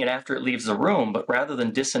cleaning it after it leaves the room, but rather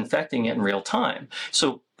than disinfecting it in real time.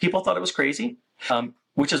 So people thought it was crazy,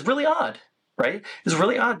 which is really odd, right? It's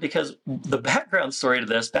really odd because the background story to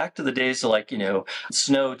this, back to the days of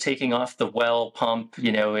Snow taking off the well pump,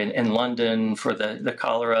 in London for the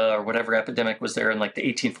cholera or whatever epidemic was there in like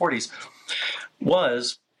the 1840s,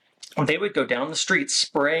 was they would go down the street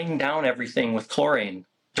spraying down everything with chlorine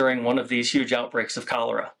during one of these huge outbreaks of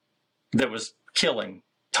cholera that was killing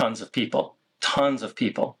tons of people.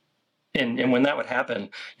 And when that would happen,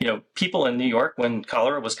 people in New York, when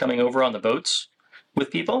cholera was coming over on the boats with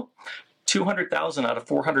people, 200,000 out of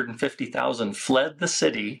 450,000 fled the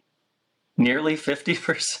city. Nearly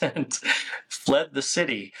 50% fled the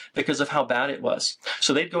city because of how bad it was.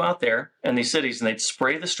 So they'd go out there in these cities and they'd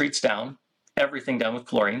spray the streets down, everything down with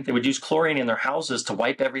chlorine. They would use chlorine in their houses to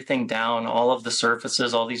wipe everything down, all of the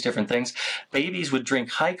surfaces, all these different things. Babies would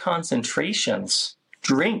drink high concentrations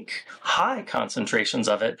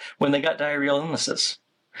of it when they got diarrheal illnesses.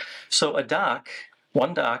 So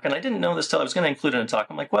one doc, and I didn't know this till I was going to include it in a talk.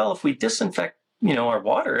 I'm like, well, if we disinfect, our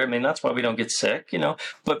water, that's why we don't get sick,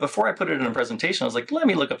 But before I put it in a presentation, I was like, let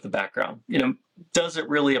me look up the background. Does it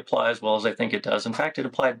really apply as well as I think it does? In fact, it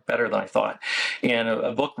applied better than I thought. And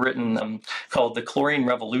a book written called The Chlorine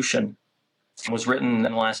Revolution was written in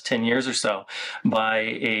the last 10 years or so by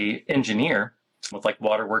a engineer with like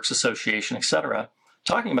Waterworks Association, et cetera,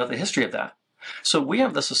 talking about the history of that. So we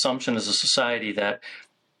have this assumption as a society that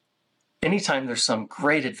anytime there's some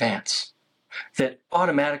great advance, that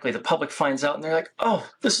automatically the public finds out and they're like, oh,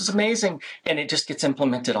 this is amazing. And it just gets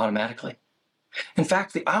implemented automatically. In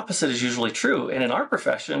fact, the opposite is usually true. And in our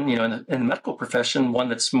profession, in the medical profession, one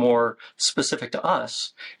that's more specific to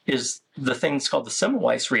us is the things called the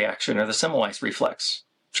Semmelweis reaction or the Semmelweis reflex,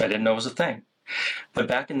 which I didn't know was a thing. But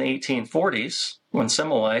back in the 1840s, when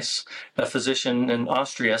Semmelweis, a physician in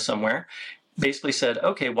Austria somewhere, basically said,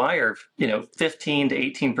 okay, why are 15 to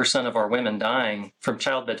 18% of our women dying from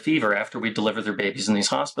childbed fever after we deliver their babies in these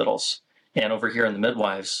hospitals? And over here in the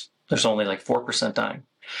midwives, there's only like 4% dying.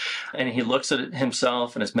 And he looks at it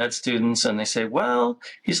himself and his med students, and they say,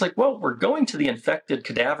 he's like, we're going to the infected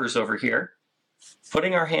cadavers over here,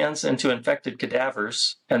 putting our hands into infected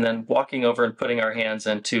cadavers, and then walking over and putting our hands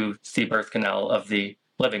into the birth canal of the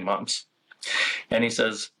living moms. And he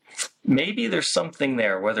says, maybe there's something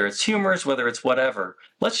there, whether it's humors, whether it's whatever.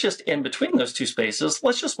 Let's just, in between those two spaces,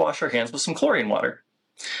 let's just wash our hands with some chlorine water.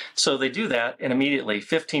 So they do that, and immediately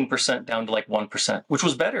 15% down to like 1%, which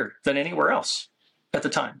was better than anywhere else at the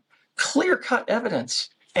time. Clear-cut evidence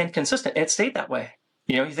and consistent. And it stayed that way.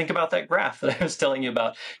 You think about that graph that I was telling you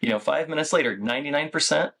about, 5 minutes later,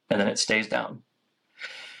 99%, and then it stays down.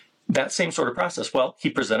 That same sort of process. Well, he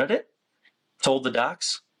presented it, told the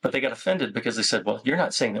docs, but they got offended because they said, well, you're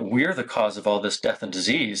not saying that we're the cause of all this death and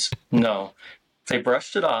disease. No. They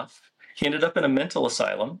brushed it off. He ended up in a mental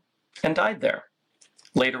asylum and died there.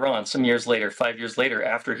 Later on, some years later, 5 years later,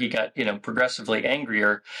 after he got, progressively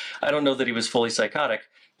angrier, I don't know that he was fully psychotic.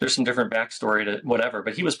 There's some different backstory to whatever,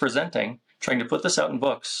 but he was presenting, trying to put this out in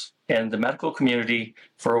books, and the medical community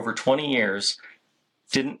for over 20 years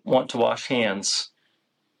didn't want to wash hands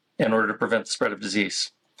in order to prevent the spread of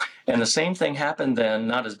disease. And the same thing happened then,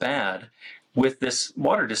 not as bad, with this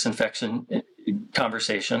water disinfection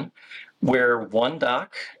conversation, where one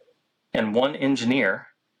doc and one engineer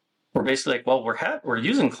were basically like, well, we're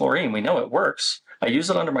using chlorine. We know it works. I use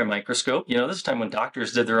it under my microscope. This is a time when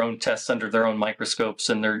doctors did their own tests under their own microscopes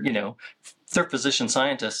and they're physician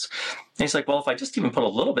scientists. And he's like, well, if I just even put a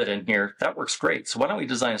little bit in here, that works great. So why don't we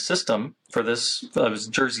design a system for this? It was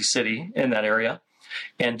Jersey City in that area.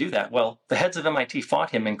 And do that. Well, the heads of MIT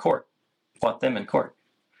fought them in court in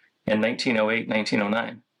 1908,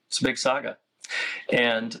 1909. It's a big saga.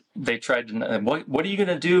 And they tried to, what are you going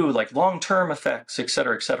to do? Like long-term effects, et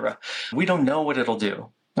cetera, et cetera. We don't know what it'll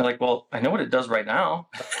do. They're like, well, I know what it does right now.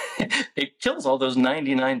 It kills all those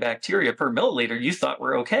 99 bacteria per milliliter you thought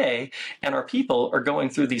were okay. And our people are going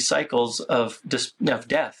through these cycles of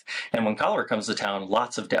death. And when cholera comes to town,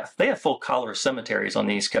 lots of death. They have full cholera cemeteries on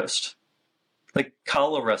the East Coast. Like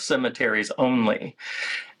cholera cemeteries only.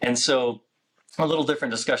 And so a little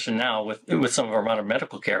different discussion now with some of our modern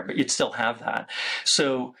medical care, but you'd still have that.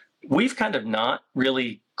 So we've kind of not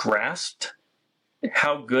really grasped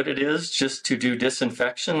how good it is just to do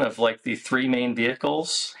disinfection of like the three main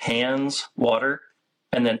vehicles, hands, water,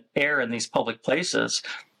 and then air in these public places.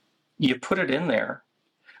 You put it in there.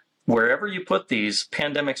 Wherever you put these,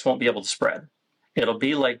 pandemics won't be able to spread. It'll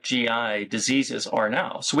be like GI diseases are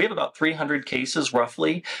now. So we have about 300 cases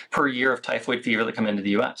roughly per year of typhoid fever that come into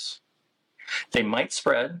the US. They might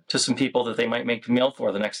spread to some people that they might make a meal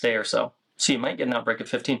for the next day or so. So you might get an outbreak of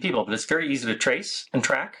 15 people, but it's very easy to trace and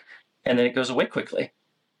track, and then it goes away quickly.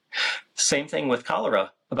 Same thing with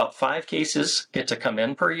cholera. About 5 cases get to come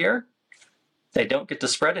in per year. They don't get to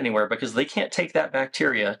spread anywhere because they can't take that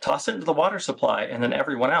bacteria, toss it into the water supply, and then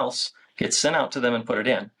everyone else gets sent out to them and put it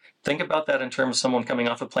in. Think about that in terms of someone coming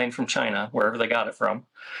off a plane from China, wherever they got it from.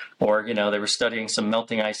 Or, they were studying some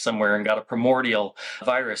melting ice somewhere and got a primordial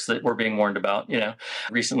virus that we're being warned about,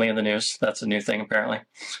 recently in the news. That's a new thing, apparently,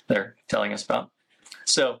 they're telling us about.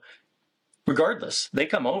 So regardless, they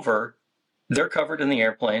come over, they're covered in the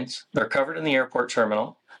airplanes, they're covered in the airport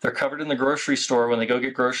terminal, they're covered in the grocery store when they go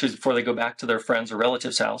get groceries before they go back to their friends or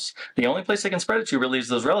relatives' house. The only place they can spread it to really is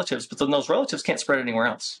those relatives, but then those relatives can't spread it anywhere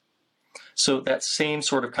else. So that same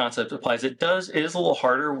sort of concept applies. It is a little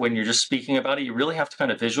harder when you're just speaking about it. You really have to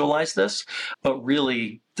kind of visualize this, but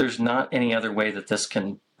really there's not any other way that this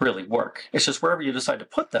can really work. It's just wherever you decide to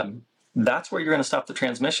put them, that's where you're going to stop the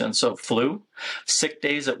transmission. So flu, sick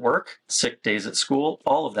days at work, sick days at school,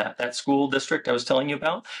 all of that. That school district I was telling you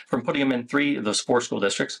about, from putting them in those 4 school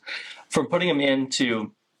districts, from putting them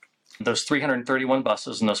into those 331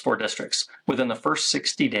 buses in those 4 districts, within the first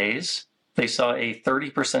 60 days, they saw a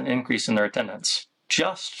 30% increase in their attendance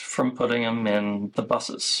just from putting them in the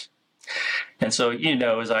buses. And so,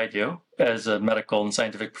 as I do, as a medical and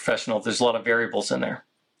scientific professional, there's a lot of variables in there.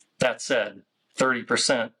 That said,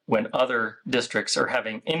 30% when other districts are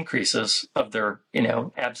having increases of their,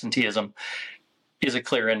 absenteeism is a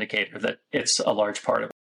clear indicator that it's a large part of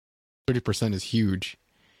it. 30% is huge.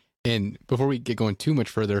 And before we get going too much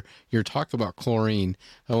further, your talk about chlorine,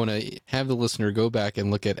 I want to have the listener go back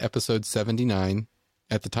and look at episode 79.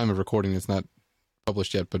 At the time of recording, it's not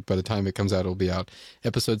published yet, but by the time it comes out, it'll be out.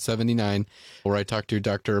 Episode 79, where I talked to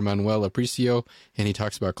Dr. Manuel Apricio, and he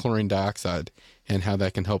talks about chlorine dioxide and how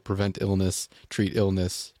that can help prevent illness, treat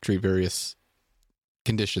various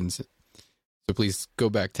conditions. So please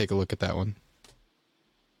go back, take a look at that one.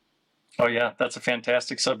 Oh, yeah, that's a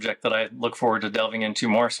fantastic subject that I look forward to delving into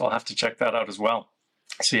more, so I'll have to check that out as well.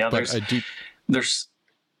 So, yeah, I do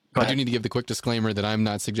need to give the quick disclaimer that I'm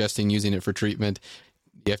not suggesting using it for treatment.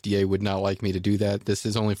 The FDA would not like me to do that. This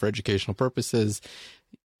is only for educational purposes.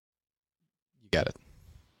 You got it.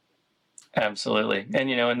 Absolutely.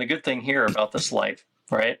 And, and the good thing here about this light,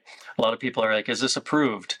 right? A lot of people are like, is this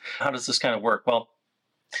approved? How does this kind of work? Well,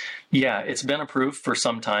 yeah, it's been approved for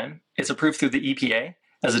some time. It's approved through the EPA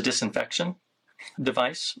as a disinfection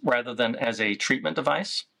device rather than as a treatment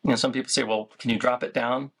device. Some people say, well, can you drop it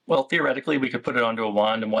down? Well, theoretically, we could put it onto a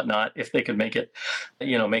wand and whatnot if they could make it,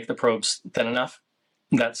 make the probes thin enough.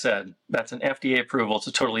 That said, that's an FDA approval. It's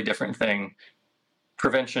a totally different thing.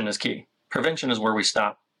 Prevention is key. Prevention is where we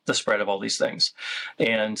stop the spread of all these things.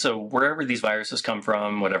 And so wherever these viruses come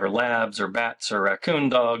from, whatever labs or bats or raccoon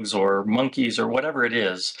dogs or monkeys or whatever it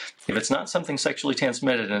is, if it's not something sexually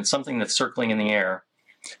transmitted and it's something that's circling in the air,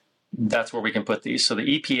 that's where we can put these. So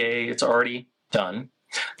the EPA, it's already done.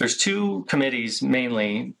 There's 2 committees,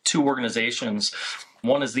 mainly 2 organizations.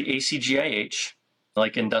 One is the ACGIH,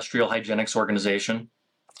 like Industrial Hygienics Organization.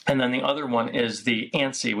 And then the other one is the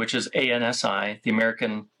ANSI, which is ANSI, the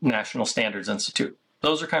American National Standards Institute.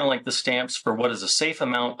 Those are kind of like the stamps for what is a safe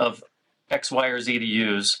amount of X, Y, or Z to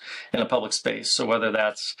use in a public space. So whether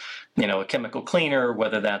that's, a chemical cleaner,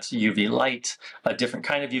 whether that's UV light, a different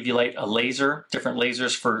kind of UV light, a laser, different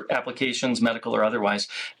lasers for applications, medical or otherwise,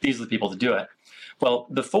 these are the people to do it. Well,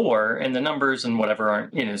 before, and the numbers and whatever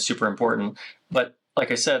aren't, super important, but like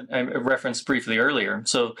I said, I referenced briefly earlier.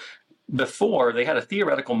 So before, they had a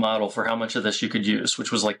theoretical model for how much of this you could use,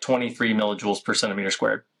 which was like 23 millijoules per centimeter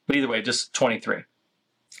squared. But either way, just 23.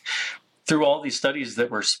 Through all these studies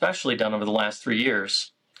that were specially done over the last 3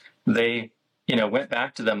 years, they, went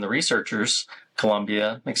back to them, the researchers,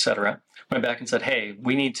 Columbia, etc., went back and said, hey,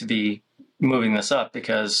 we need to be moving this up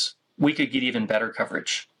because we could get even better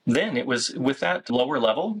coverage. Then it was, with that lower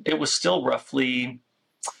level, it was still roughly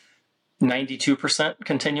 92%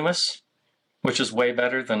 continuous, which is way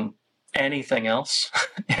better than anything else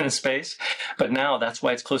in space. But now that's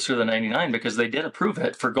why it's closer to the 99, because they did approve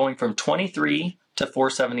it for going from 23 to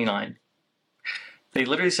 479. They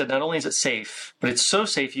literally said not only is it safe, but it's so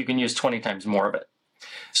safe you can use 20 times more of it.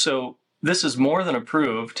 So this is more than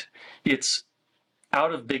approved. It's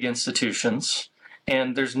out of big institutions.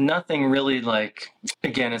 And there's nothing really like,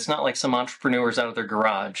 again, it's not like some entrepreneurs out of their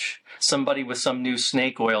garage, somebody with some new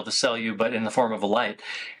snake oil to sell you, but in the form of a light.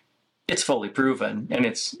 It's fully proven, and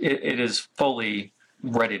it is fully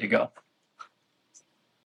ready to go.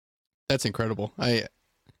 That's incredible. I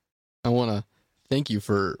want to thank you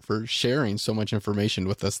for sharing so much information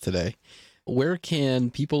with us today. Where can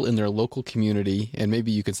people in their local community, and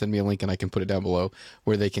maybe you can send me a link and I can put it down below,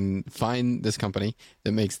 where they can find this company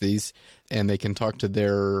that makes these and they can talk to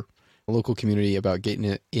their local community about getting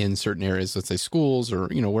it in certain areas, let's say schools or,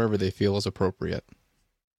 wherever they feel is appropriate?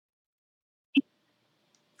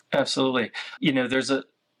 Absolutely.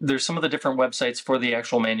 There's some of the different websites for the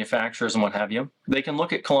actual manufacturers and what have you. They can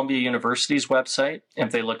look at Columbia University's website.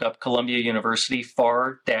 If they look up Columbia University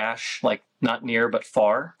far dash, like not near, but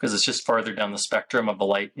far, because it's just farther down the spectrum of the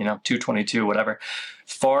light, 222, whatever.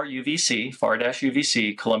 Far UVC,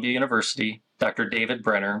 far-UVC, Columbia University, Dr. David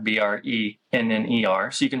Brenner, Brenner.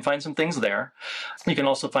 So you can find some things there. You can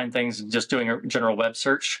also find things just doing a general web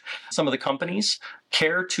search. Some of the companies,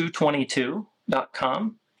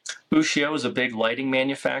 care222.com. Ushio is a big lighting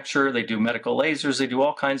manufacturer. They do medical lasers. They do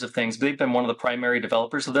all kinds of things. They've been one of the primary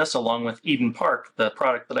developers of this, along with Eden Park, the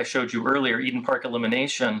product that I showed you earlier, Eden Park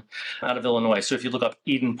Illumination out of Illinois. So if you look up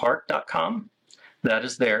edenpark.com, that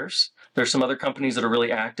is theirs. There's some other companies that are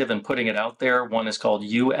really active in putting it out there. One is called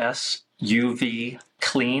US UV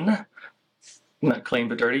Clean. Not clean,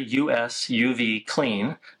 but dirty,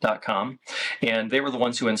 usuvclean.com. And they were the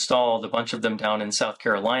ones who installed a bunch of them down in South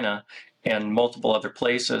Carolina and multiple other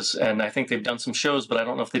places. And I think they've done some shows, but I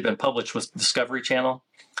don't know if they've been published with Discovery Channel,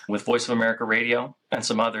 with Voice of America Radio, and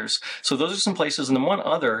some others. So those are some places. And then one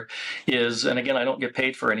other is, and again, I don't get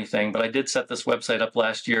paid for anything, but I did set this website up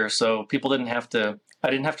last year. So I didn't have to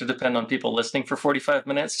depend on people listening for 45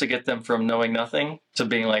 minutes to get them from knowing nothing to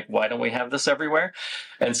being like, why don't we have this everywhere?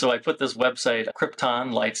 And so I put this website,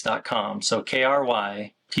 kryptonlights.com. So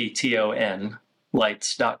KRYPTON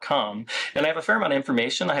lights.com. And I have a fair amount of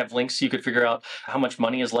information. I have links so you could figure out how much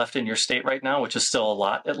money is left in your state right now, which is still a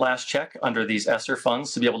lot at last check under these ESSER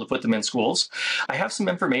funds to be able to put them in schools. I have some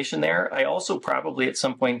information there. I also probably at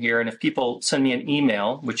some point here, and if people send me an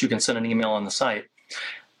email, which you can send an email on the site,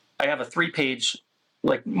 I have a 3-page,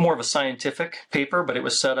 like more of a scientific paper, but it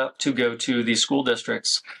was set up to go to these school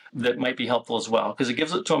districts that might be helpful as well, because it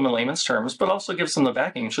gives it to them in layman's terms, but also gives them the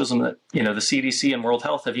backing and shows them that, the CDC and World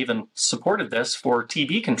Health have even supported this for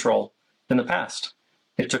TB control in the past.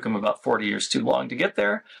 It took them about 40 years too long to get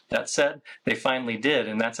there. That said, they finally did,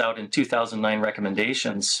 and that's out in 2009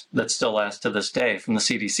 recommendations that still last to this day from the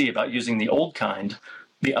CDC about using the old kind,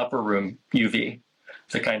 the upper room UV.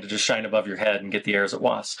 To kind of just shine above your head and get the air as it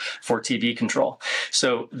was for TB control.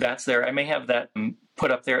 So that's there. I may have that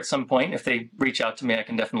put up there at some point. If they reach out to me, I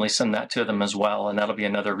can definitely send that to them as well, and that'll be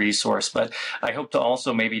another resource. But I hope to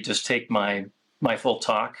also maybe just take my full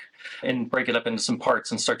talk and break it up into some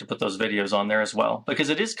parts and start to put those videos on there as well, because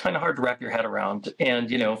it is kind of hard to wrap your head around. And,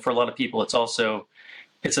 for a lot of people, it's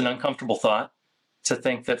an uncomfortable thought to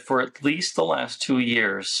think that for at least the last 2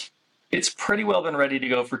 years, it's pretty well been ready to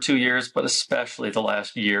go for 2 years, but especially the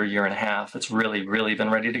last year and a half, it's really, really been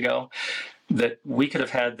ready to go. That we could have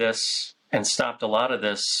had this and stopped a lot of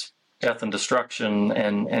this death and destruction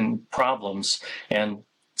and problems and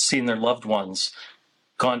seen their loved ones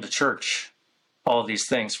gone to church, all of these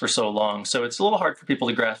things for so long. So it's a little hard for people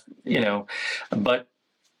to grasp, but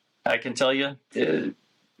I can tell you,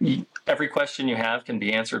 every question you have can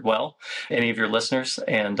be answered well, any of your listeners,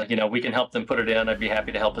 and we can help them put it in. I'd be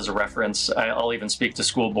happy to help as a reference. I'll even speak to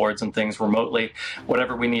school boards and things remotely.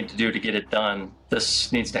 Whatever we need to do to get it done,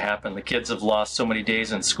 this needs to happen. The kids have lost so many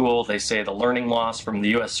days in school. They say the learning loss from the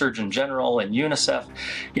U.S. Surgeon General and UNICEF,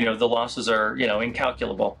 the losses are,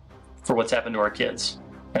 incalculable for what's happened to our kids.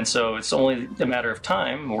 And so it's only a matter of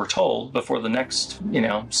time, we're told, before the next,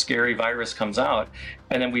 scary virus comes out.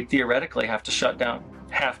 And then we theoretically have to shut down.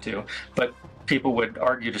 But people would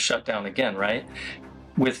argue to shut down again, right?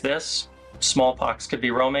 With this, smallpox could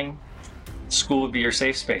be roaming. School would be your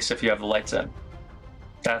safe space if you have the lights in.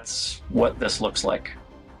 That's what this looks like.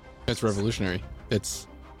 It's revolutionary.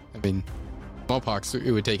 Smallpox, it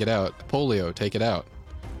would take it out. Polio, take it out.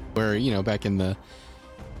 Where, back in the,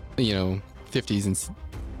 50s and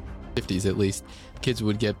 50s at least, kids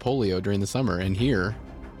would get polio during the summer. And here,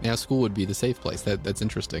 now school would be the safe place. That's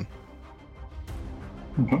interesting.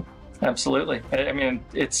 Mm-hmm. Absolutely. I mean,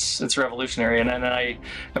 it's revolutionary, and I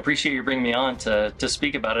appreciate you bringing me on to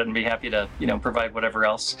speak about it, and be happy to provide whatever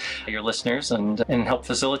else your listeners and help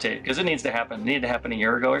facilitate, because it needs to happen. It needed to happen a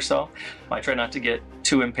year ago or so. I try not to get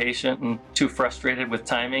too impatient and too frustrated with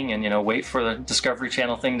timing, and wait for the Discovery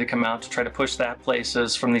Channel thing to come out to try to push that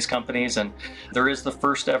places from these companies. And there is the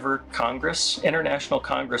first ever International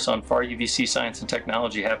Congress on Far UVC Science and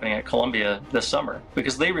Technology happening at Columbia this summer,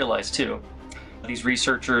 because they realize too. These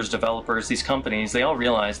researchers, developers, these companies, they all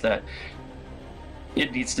realize that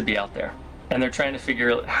it needs to be out there. And they're trying to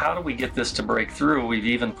figure out, how do we get this to break through? We've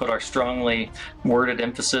even put our strongly worded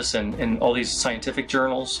emphasis in all these scientific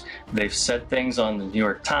journals. They've said things on the New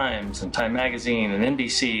York Times and Time Magazine and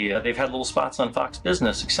NBC. They've had little spots on Fox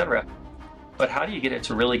Business, etc. But how do you get it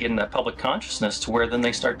to really get in that public consciousness to where then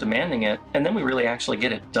they start demanding it, and then we really actually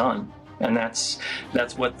get it done? And that's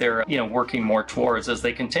what they're working more towards as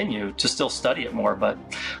they continue to still study it more. But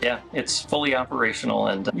yeah, it's fully operational.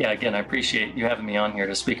 And yeah, again, I appreciate you having me on here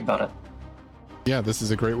to speak about it. Yeah, this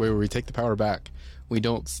is a great way where we take the power back. We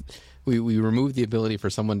remove the ability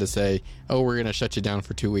for someone to say, oh, we're going to shut you down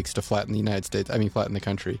for 2 weeks to flatten the United States. I mean, flatten the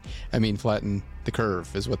country. I mean, flatten the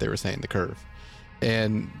curve is what they were saying, the curve.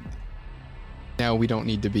 And now we don't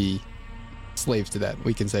need to be slaves to that.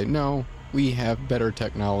 We can say, no, we have better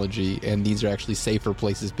technology, and these are actually safer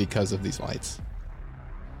places because of these lights.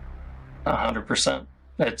 100%.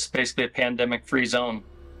 It's basically a pandemic-free zone.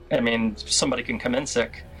 I mean, somebody can come in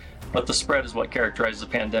sick, but the spread is what characterizes a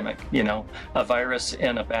pandemic. A virus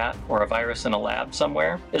in a bat or a virus in a lab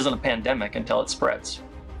somewhere isn't a pandemic until it spreads.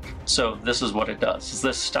 So this is what it does.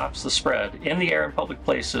 This stops the spread in the air in public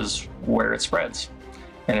places where it spreads.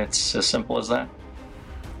 And it's as simple as that.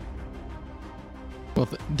 Well,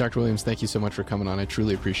 Dr. Williams, thank you so much for coming on. I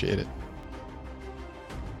truly appreciate it.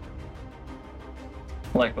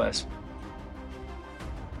 Likewise.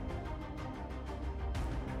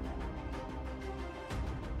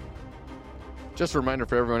 Just a reminder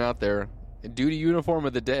for everyone out there, duty uniform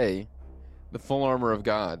of the day, the full armor of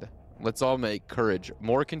God. Let's all make courage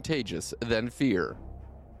more contagious than fear.